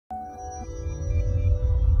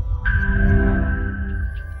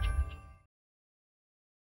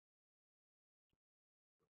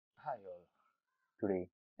Today,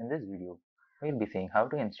 in this video, we'll be seeing how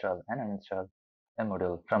to install and uninstall a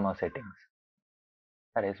module from our settings.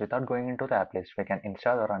 That is, without going into the app list, we can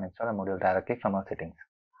install or uninstall a module directly from our settings.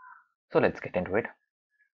 So let's get into it.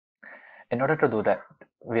 In order to do that,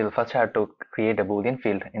 we'll first have to create a boolean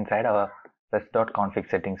field inside our rest.config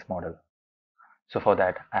settings model. So for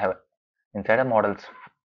that, I have inside a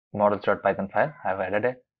models.python file, I have added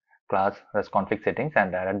a class rest.config settings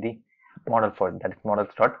and added the model for it, that is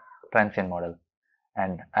models.transient model.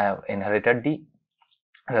 And I have inherited the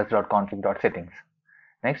rest.config.settings.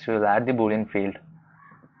 Next, we will add the boolean field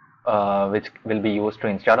which will be used to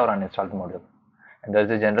install or uninstall the module. And there is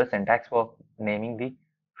a general syntax for naming the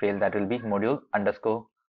field, that will be module underscore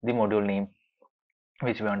the module name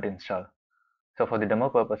which we want to install. So for the demo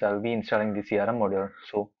purpose, I will be installing the CRM module.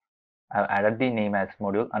 So I have added the name as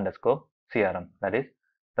module underscore CRM, that is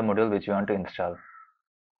the module which we want to install.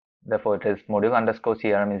 Therefore, it is module underscore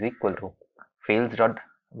CRM is equal to fields dot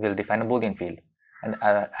will define a boolean field, and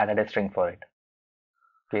I added a string for it.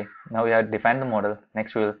 Okay, now we have defined the model.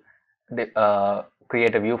 Next, we will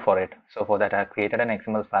create a view for it. So for that, I have created an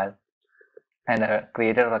XML file and I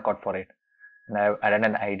created a record for it. And I have added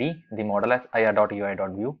an ID, the model as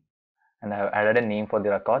ir.ui.view, and I have added a name for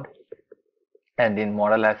the record, and the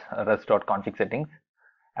model as rest.config settings.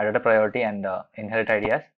 Added a priority and inherit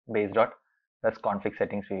ID as base.rest.config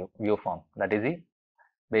settings view form. That is the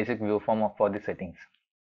basic view form for the settings.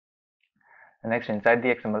 And next, inside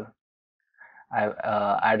the XML, I have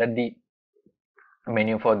added the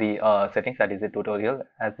menu for the settings, that is the tutorial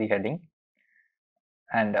as the heading.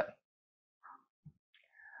 And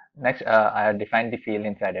next, I have defined the field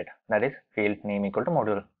inside it, that is field name equal to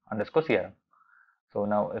module underscore CRM. So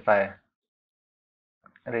now if I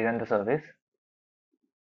rerun the service,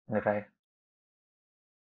 and if I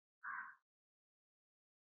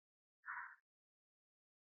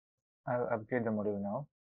I'll upgrade the module now,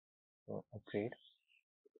 so upgrade.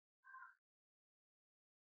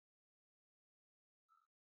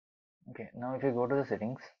 Okay, now if you go to the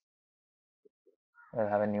settings, we'll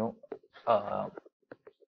have a new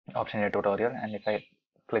option here, tutorial, and if I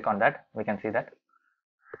click on that, we can see that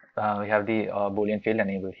we have the boolean field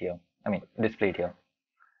enabled here, displayed here.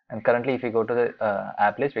 And currently, if you go to the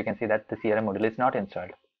app list, we can see that the CRM module is not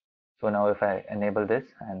installed. So now if I enable this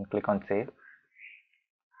and click on save,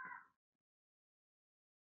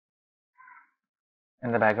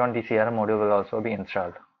 in the background the CRM module will also be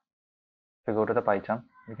installed. If you go to the PyCharm,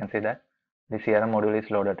 you can see that the CRM module is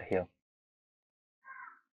loaded here.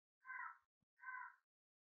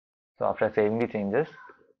 So after saving the changes,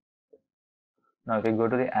 now if we go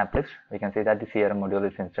to the app list, we can see that the CRM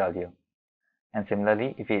module is installed here. And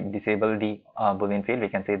similarly, if we disable the boolean field, we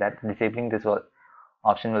can see that disabling this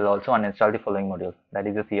option will also uninstall the following modules. That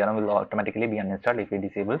is, the CRM will automatically be uninstalled if we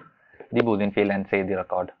disable the boolean field and save the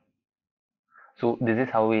record. So this is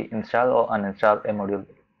how we install or uninstall a module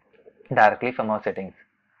directly from our settings.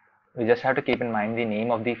 We just have to keep in mind the name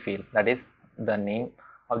of the field, that is the name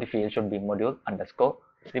of the field should be module underscore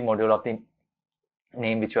the module of the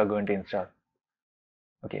name which you are going to install.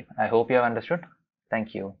 Okay, I hope you have understood.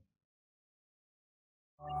 Thank you.